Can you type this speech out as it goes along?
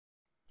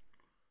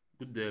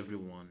Good day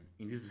everyone.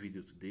 In this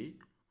video today,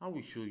 I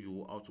will show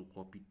you how to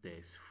copy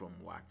text from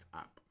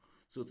WhatsApp.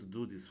 So to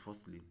do this,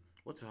 firstly,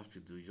 what you have to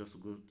do is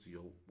just go to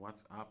your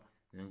WhatsApp,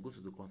 then go to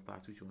the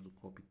contact which you want to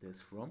copy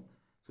text from.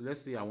 So let's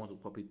say I want to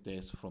copy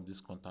text from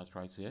this contact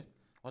right here.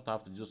 What I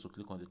have to do is just to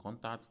click on the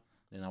contact,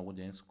 then I will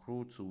then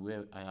scroll to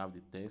where I have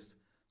the text.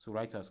 So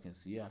right as you can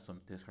see, I have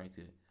some text right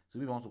here. So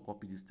maybe I want to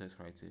copy this text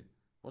right here.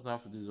 What I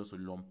have to do is just to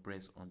long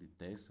press on the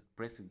text,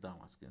 press it down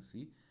as you can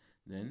see.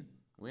 Then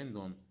when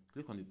done,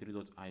 click on the three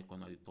dot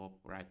icon at the top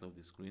right of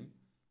the screen.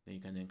 Then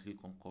you can then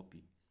click on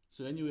copy.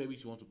 So anywhere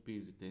which you want to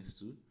paste the text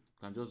to, you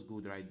can just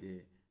go right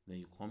there. Then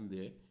you come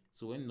there.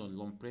 So when done,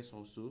 long press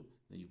also,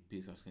 then you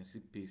paste. As you can see,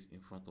 paste in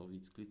front of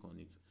it. Click on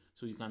it.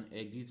 So you can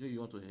edit. Maybe you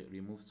want to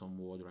remove some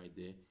word right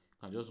there. You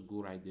can just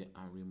go right there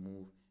and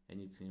remove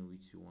anything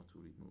which you want to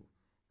remove.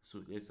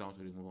 So let's say I want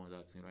to remove all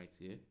that thing right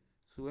here.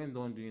 So when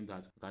done doing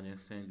that, you can then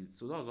send it.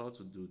 So that's how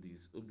to do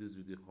this. Hope this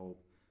video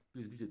helped.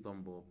 Please give it a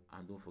thumb up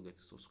and don't forget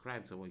to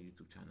subscribe to our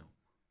YouTube channel.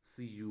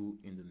 See you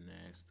in the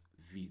next